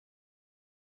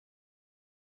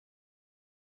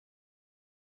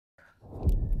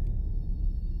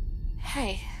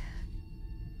Hey.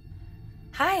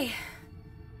 Hi.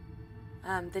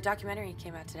 The documentary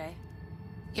came out today.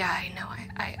 Yeah, I know.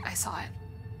 I saw it.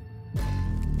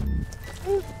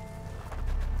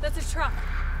 That's a truck.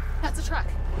 That's a truck.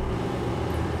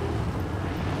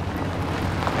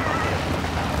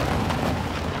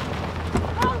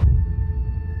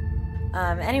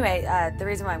 Anyway, the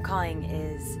reason why I'm calling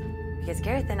is because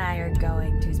Gareth and I are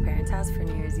going to his parents' house for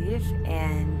New Year's Eve,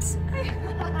 and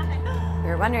we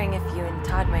were wondering if you and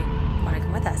Todd might want to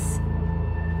come with us.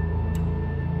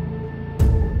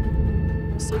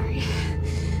 Sorry.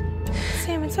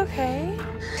 Sam, it's okay.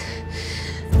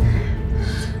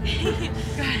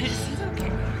 Guys, it's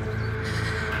okay.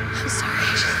 I'm sorry.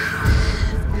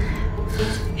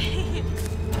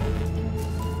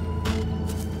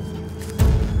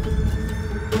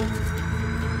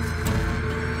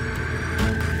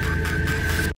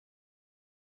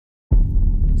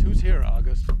 Who's here,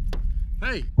 August?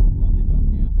 Hey!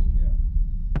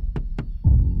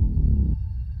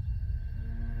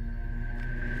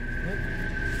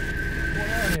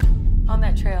 On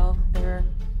that trail, there were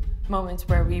moments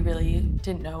where we really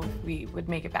didn't know if we would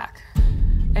make it back.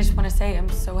 I just want to say I'm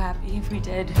so happy if we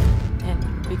did,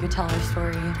 and we could tell our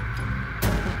story.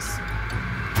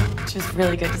 It's just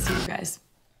really good to see you guys.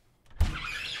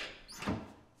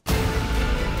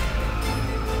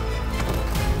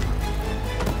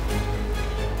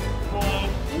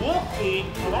 Whoopsie,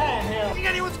 well, that ain't hell. Think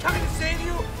anyone's coming to save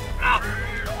you? Ah.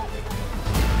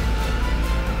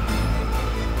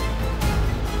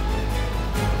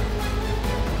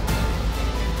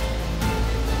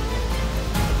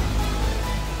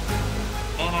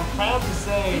 And I'm proud to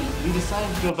say we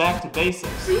decided to go back to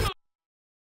basics.